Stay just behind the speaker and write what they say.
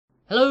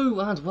Hello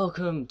and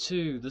welcome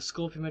to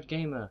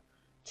TheScorpionRedGamer.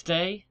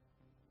 Today,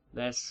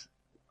 there's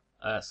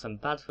some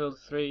Battlefield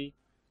 3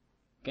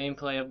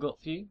 gameplay I've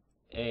got for you.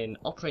 In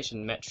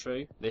Operation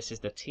Metro, this is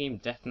the Team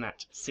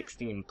Deathmatch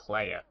 16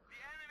 player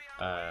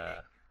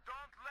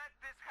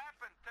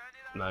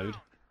mode.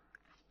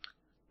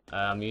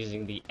 I'm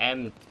using the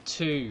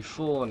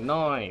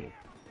M249.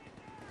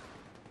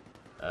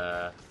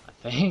 I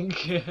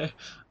think.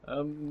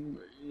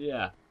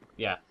 Yeah.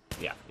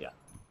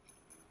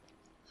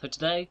 So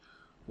today,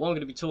 what I'm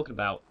going to be talking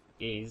about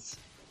is,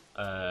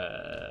 I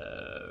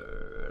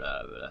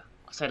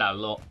say that a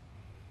lot.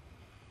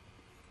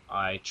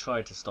 I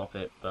tried to stop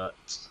it,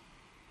 but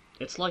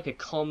it's like a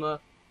comma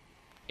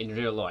in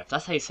real life.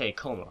 That's how you say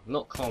comma,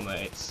 not comma,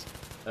 it's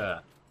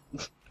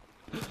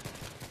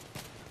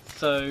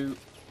So,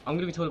 I'm going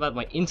to be talking about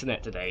my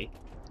internet today,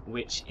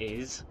 which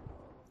is,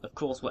 of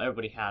course, what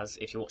everybody has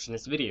if you're watching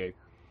this video.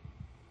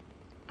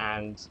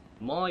 And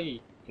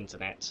my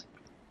internet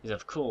is,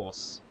 of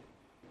course,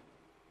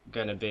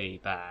 gonna be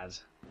bad.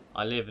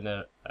 I live in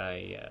a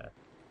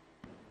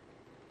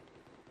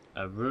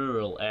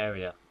rural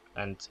area,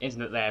 and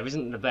internet there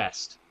isn't the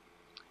best.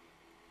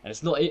 And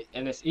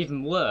it's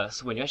even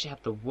worse when you actually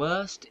have the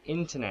worst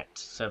internet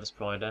service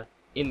provider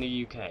in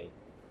the UK.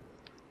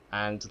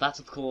 And that,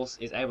 of course,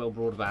 is AOL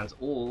Broadband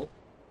or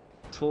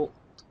Talk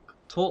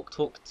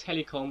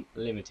Telecom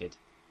Limited.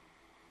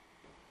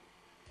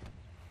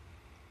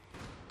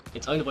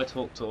 It's owned by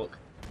Talk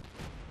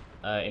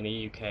in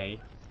the UK.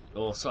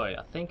 Or sorry,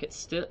 I think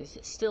is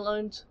it still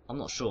owned? I'm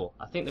not sure.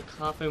 I think the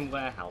Carphone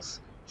Warehouse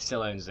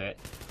still owns it,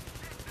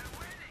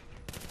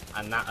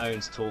 and that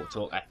owns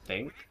Talk, I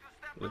think.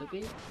 Would it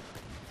be?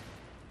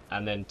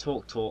 And then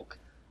Talk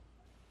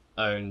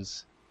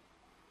owns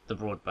the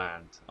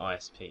broadband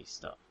ISP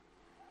stuff.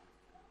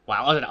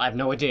 Wow, I don't know. I have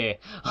no idea.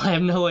 I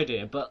have no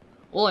idea. But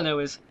all I know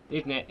is the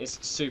internet is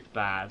super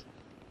bad,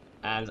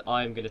 and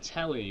I'm going to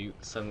tell you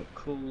some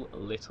cool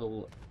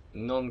little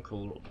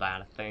non-cool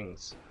bad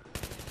things.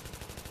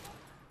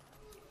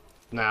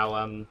 Now,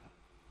 I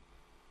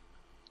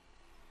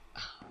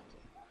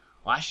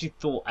actually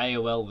thought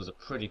AOL was a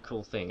pretty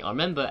cool thing. I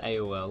remember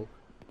AOL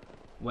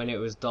when it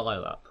was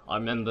dial-up. I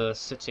remember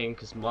sitting,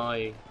 because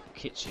my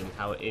kitchen,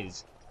 how it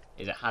is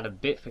it had a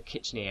bit for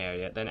kitcheny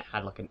area, then it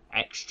had like an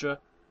extra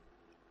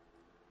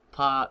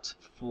part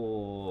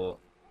for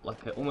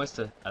like almost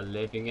a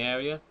living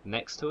area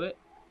next to it,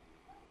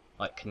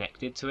 like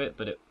connected to it,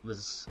 but it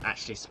was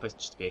actually supposed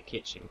to just be a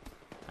kitchen.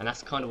 And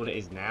that's kind of what it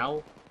is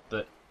now,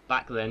 but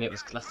back then it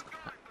was kind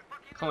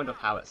of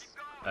how it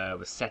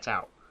was set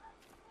out.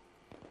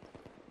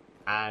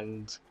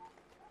 And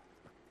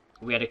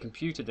we had a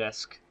computer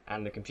desk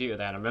and the computer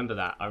there, and I remember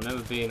that. I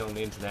remember being on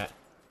the internet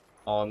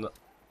on the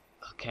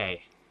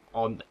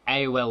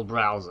AOL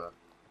browser.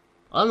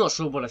 I'm not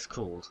sure what it's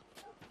called,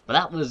 but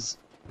I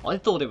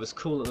thought it was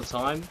cool at the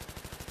time.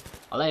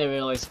 I later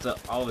realised that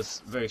I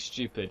was very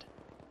stupid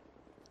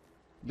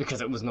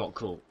because it was not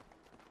cool.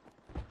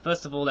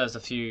 First of all, there was a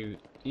few.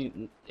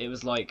 It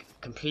was like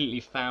completely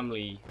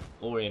family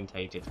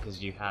orientated,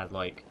 because you had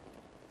like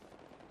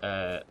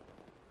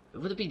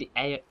would it be the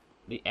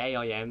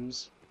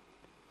AIMs,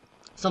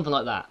 something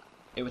like that.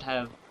 It would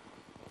have,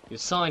 you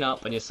sign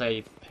up and you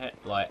say pet,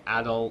 like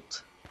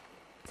adult,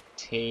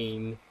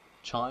 teen,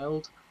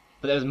 child,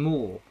 but there was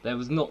more. There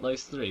was not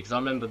those three, because I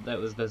remember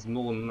there's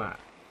more than that.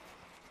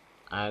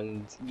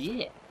 And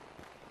yeah,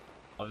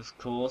 of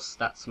course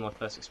that's my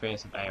first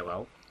experience of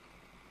AOL.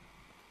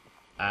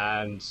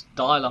 And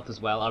dial-up as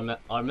well. I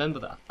remember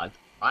that. I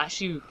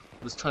actually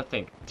was trying to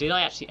think, did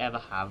I actually ever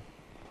have,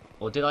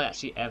 or did I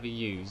actually ever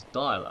use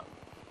dial-up?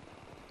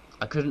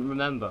 I couldn't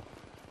remember.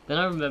 Then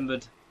I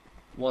remembered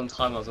one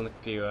time I was on the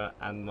computer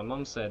and my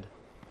mum said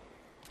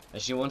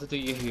that she wanted to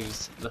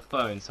use the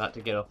phone, so I had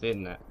to get off the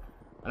internet.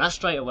 And that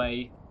straight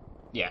away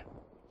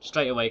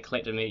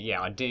clicked with me. Yeah,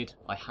 I did.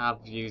 I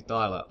have used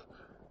dial-up.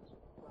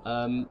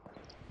 But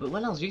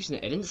when I was using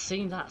it, it didn't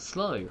seem that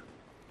slow.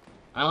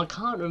 And I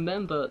can't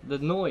remember the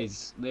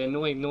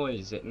annoying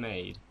noise it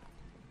made.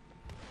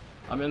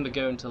 I remember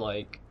going to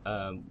like,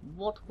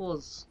 what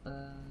was,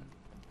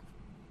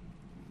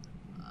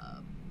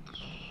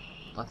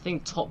 I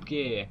think Top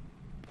Gear.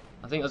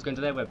 I think I was going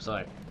to their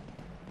website.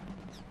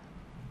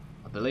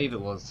 I believe it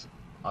was.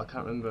 I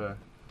can't remember.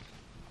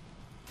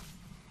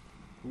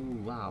 Ooh,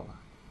 wow.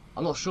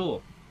 I'm not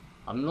sure.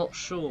 I'm not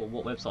sure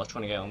what website I was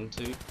trying to get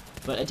onto,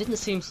 but it didn't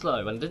seem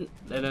slow, and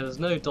there was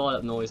no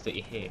dial-up noise that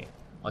you hear.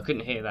 I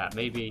couldn't hear that.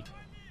 Maybe,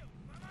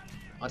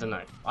 I don't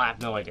know. I have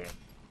no idea.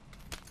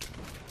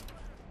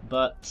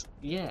 But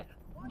yeah,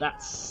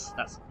 that's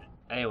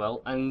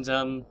AOL, and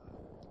of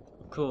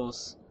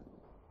course,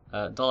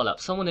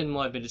 dial-up. Someone in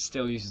my village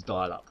still uses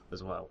dial-up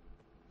as well,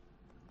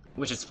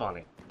 which is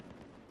funny,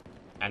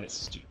 and it's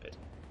stupid.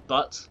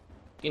 But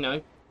you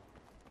know,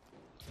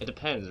 it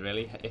depends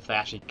really if they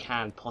actually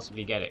can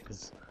possibly get it,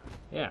 because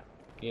yeah,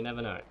 you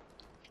never know.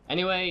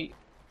 Anyway,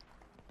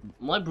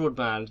 my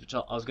broadband, which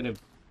I was going to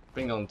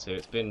bring on to,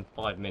 it's been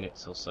 5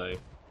 minutes or so.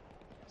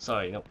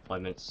 Sorry, not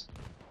 5 minutes.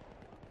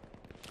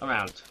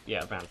 around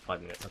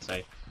 5 minutes, I'd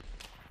say.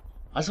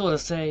 I just want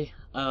to say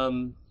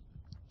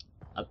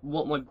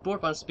what my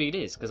broadband speed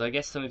is, because I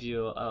guess some of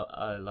you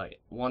are like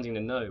wanting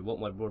to know what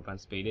my broadband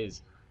speed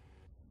is,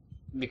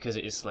 because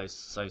it is so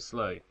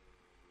slow.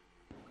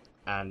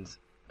 And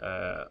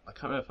I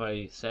can't remember if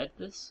I said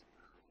this,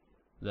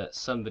 that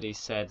somebody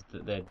said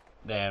that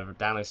their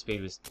download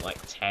speed was like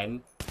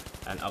 10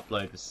 and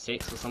upload was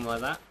 6 or something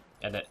like that,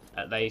 and that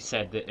they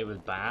said that it was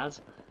bad.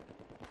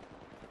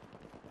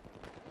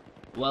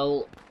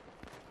 Well,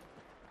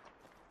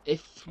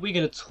 if we're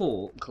gonna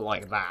talk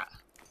like that,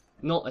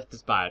 not if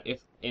it's bad,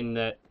 if in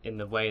the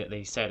way that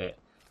they said it,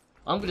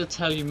 I'm gonna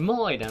tell you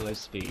my download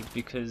speed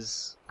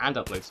and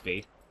upload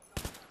speed,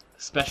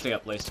 especially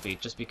upload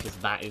speed, just because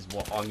that is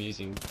what I'm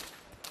using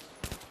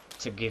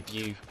to give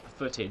you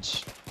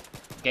footage,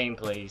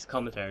 gameplays,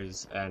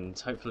 commentaries, and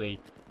hopefully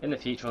in the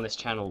future on this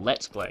channel,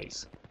 Let's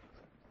Plays.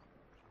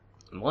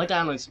 My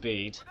download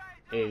speed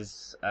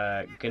is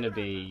gonna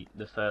be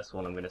the first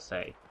one I'm gonna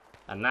say,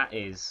 and that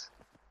is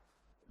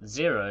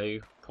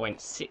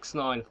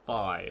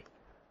 0.695.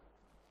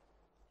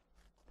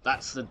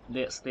 That's the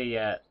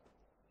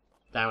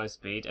download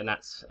speed, and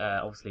that's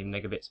obviously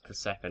megabits per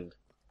second.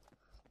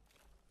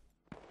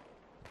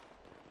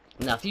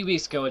 Now, a few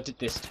weeks ago I did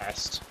this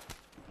test,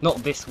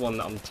 not this one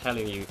that I'm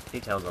telling you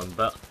details on,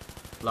 but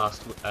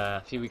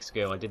a few weeks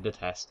ago I did the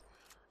test,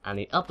 and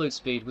the upload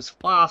speed was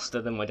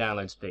faster than my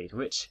download speed,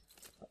 which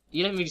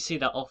you don't really see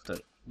that often,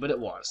 but it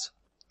was.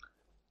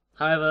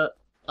 However,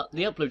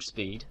 the upload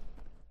speed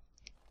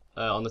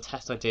on the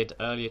test I did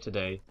earlier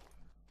today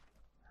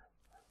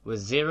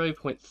was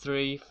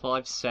 0.357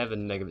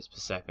 megabits per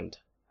second.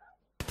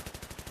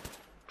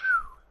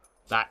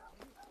 That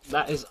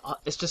is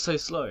it's just so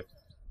slow.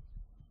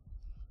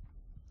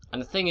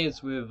 And the thing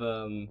is with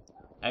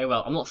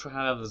AOL, I'm not sure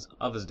how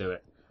others do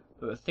it,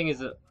 but the thing is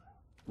that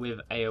with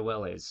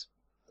AOL is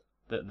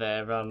that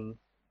they're how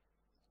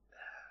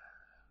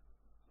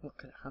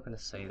can I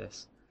say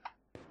this?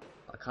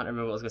 I can't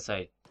remember what I was gonna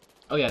say.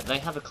 Oh yeah, they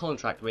have a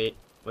contract where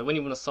when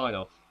you want to sign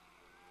off,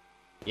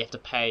 you have to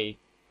pay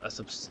a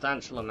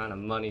substantial amount of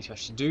money to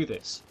actually do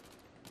this.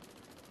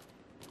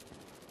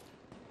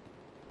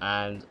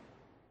 And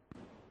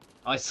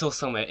I saw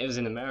somewhere, it was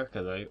in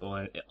America though,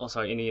 or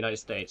sorry, in the United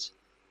States,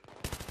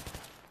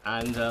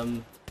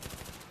 and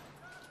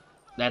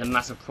they had a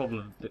massive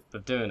problem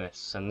of doing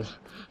this, and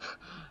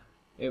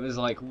it was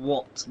like,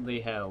 what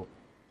the hell?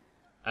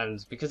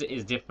 And because it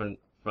is different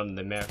from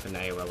the American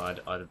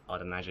AOL,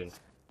 I'd imagine,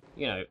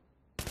 you know,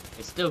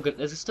 it's still good.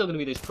 There's still going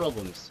to be those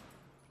problems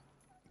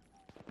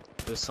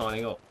with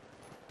signing up.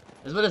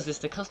 As well as this,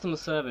 the customer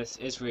service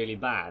is really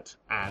bad,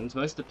 and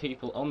most of the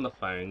people on the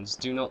phones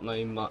do not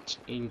know much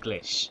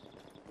English,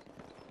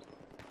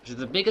 which is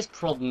the biggest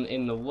problem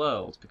in the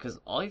world, because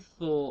I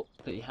thought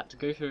that you had to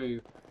go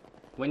through,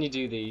 when you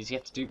do these, you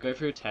have to go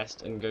through a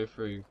test and go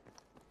through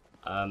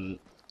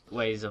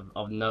ways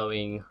of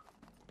knowing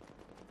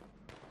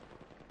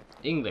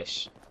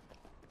English.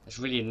 It's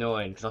really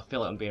annoying, because I feel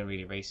like I'm being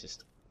really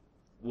racist,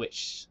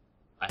 which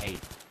I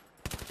hate.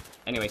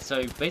 Anyway,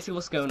 so basically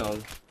what's going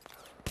on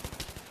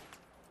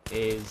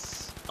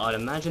is, I'd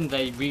imagine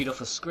they read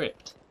off a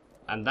script,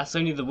 and that's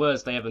only the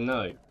words they ever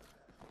know.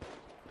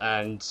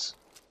 And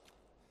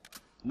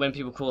when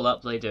people call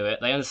up, they do it,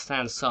 they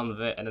understand some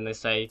of it, and then they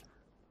say,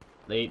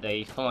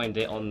 they find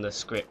it on the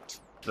script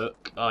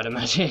book, I'd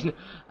imagine,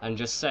 and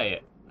just say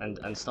it,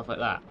 and stuff like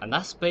that. And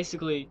that's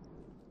basically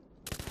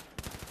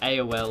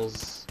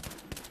AOL's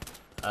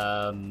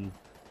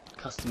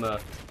customer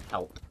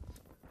help.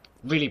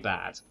 Really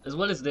bad. As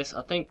well as this,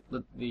 I think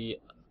that I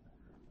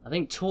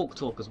think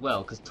TalkTalk as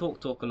well, because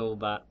TalkTalk and all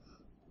that,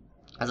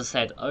 as I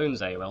said,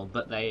 owns AOL,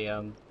 but they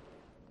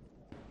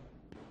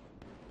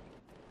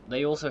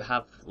also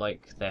have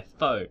like their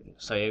phone.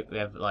 So we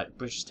have like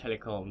British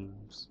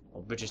Telecoms,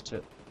 or British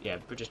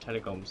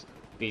Telecoms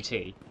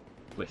BT,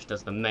 which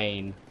does the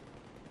main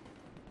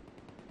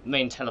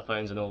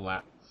telephones and all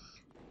that,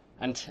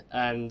 and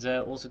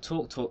also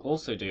TalkTalk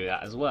also do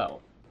that as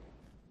well.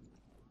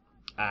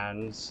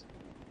 And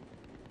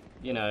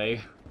you know,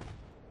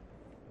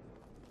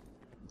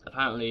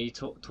 apparently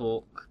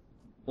TalkTalk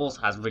also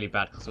has really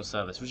bad customer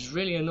service, which is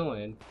really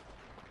annoying.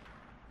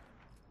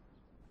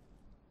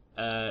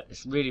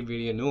 It's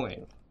really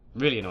annoying.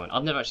 Really annoying.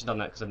 I've never actually done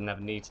that because I've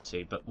never needed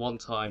to, but one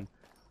time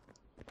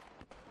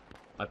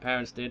my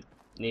parents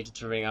needed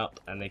to ring up,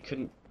 and they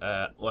couldn't,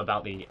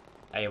 about the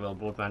AOL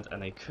broadband,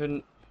 and they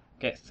couldn't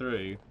get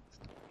through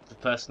the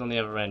person on the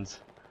other end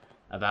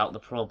about the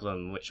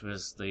problem, which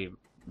was the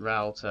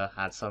router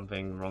had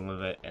something wrong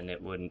with it, and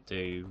it wouldn't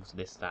do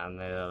this, that, and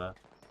the other.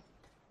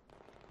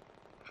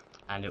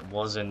 And it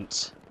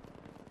wasn't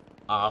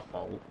our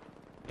fault,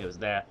 it was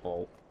their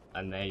fault,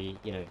 and they,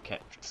 you know,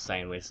 kept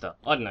saying weird stuff.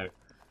 I don't know.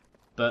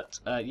 But,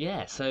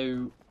 yeah,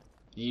 so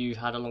you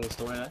had a long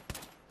story there.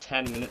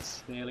 10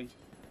 minutes, nearly.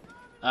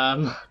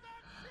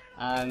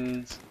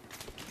 And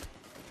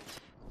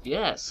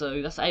yeah,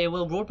 so that's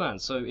AOL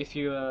broadband. So if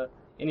you're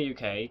in the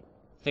UK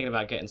thinking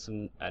about getting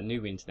some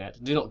new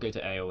internet, do not go to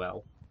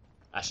AOL.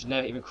 That should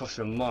never even cross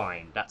your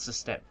mind. That's a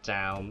step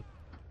down.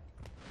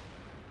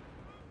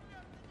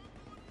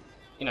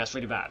 You know, it's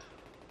really bad.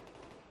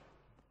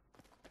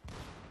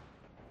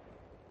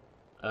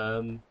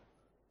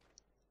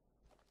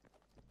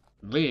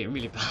 Really,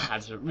 really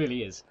bad. It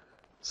really is.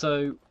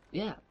 So,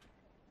 yeah.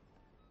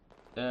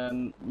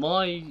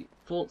 My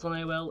thoughts on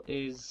AOL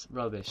is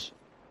rubbish.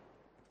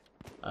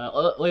 I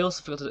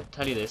also forgot to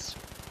tell you this,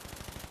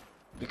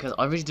 because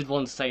I really did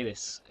want to say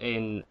this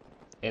in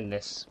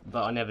this,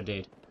 but I never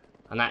did.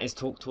 And that is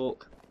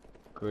TalkTalk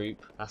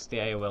Group. That's the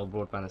AOL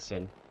broadband that's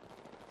in.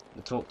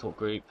 The TalkTalk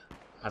Group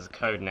has a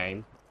code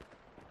name,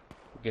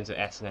 begins with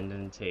S and ends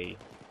in T,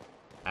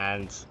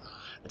 and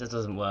it just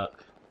doesn't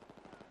work.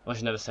 I wish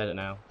I never said it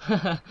now.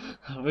 I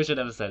wish I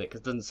never said it, because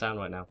it doesn't sound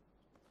right now.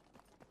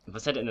 If I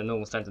said it in a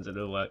normal sentence it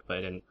would work, but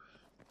it didn't.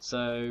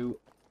 So,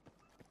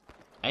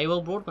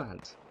 AOL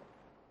broadband.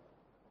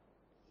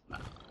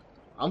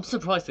 I'm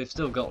surprised they've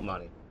still got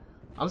money.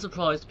 I'm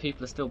surprised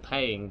people are still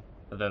paying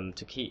them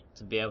to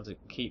be able to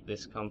keep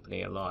this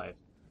company alive.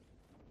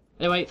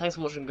 Anyway, thanks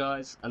for watching,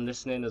 guys, and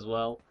listening as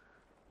well.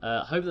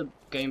 Hope the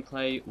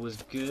gameplay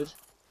was good.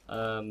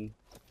 I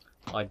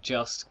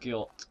just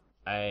got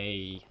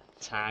a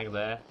tag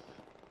there,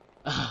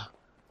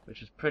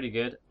 which is pretty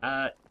good.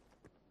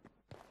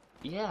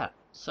 Yeah,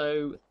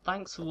 so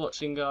thanks for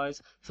watching,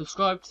 guys.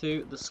 Subscribe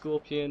to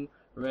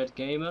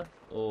TheScorpionRedGamer,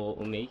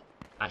 or me,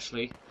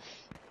 actually.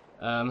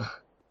 And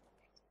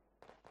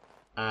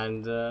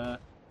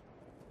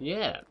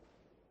yeah,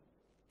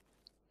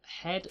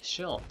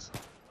 headshot.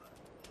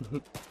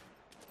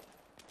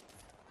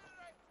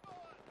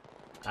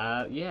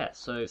 Yeah,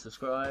 so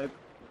subscribe,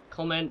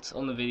 comment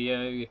on the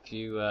video if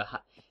you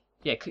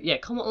yeah,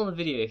 comment on the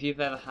video if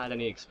you've ever had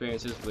any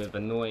experiences with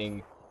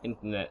annoying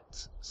internet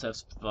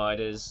service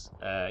providers,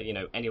 you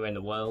know, anywhere in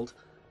the world.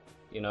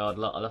 You know, I'd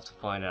love to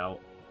find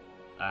out.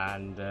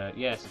 And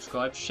yeah,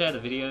 subscribe, share the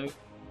video.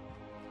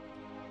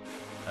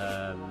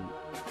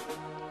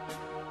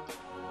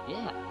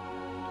 Yeah.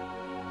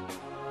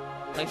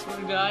 Thanks for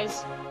watching,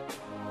 guys.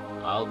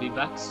 I'll be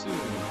back soon.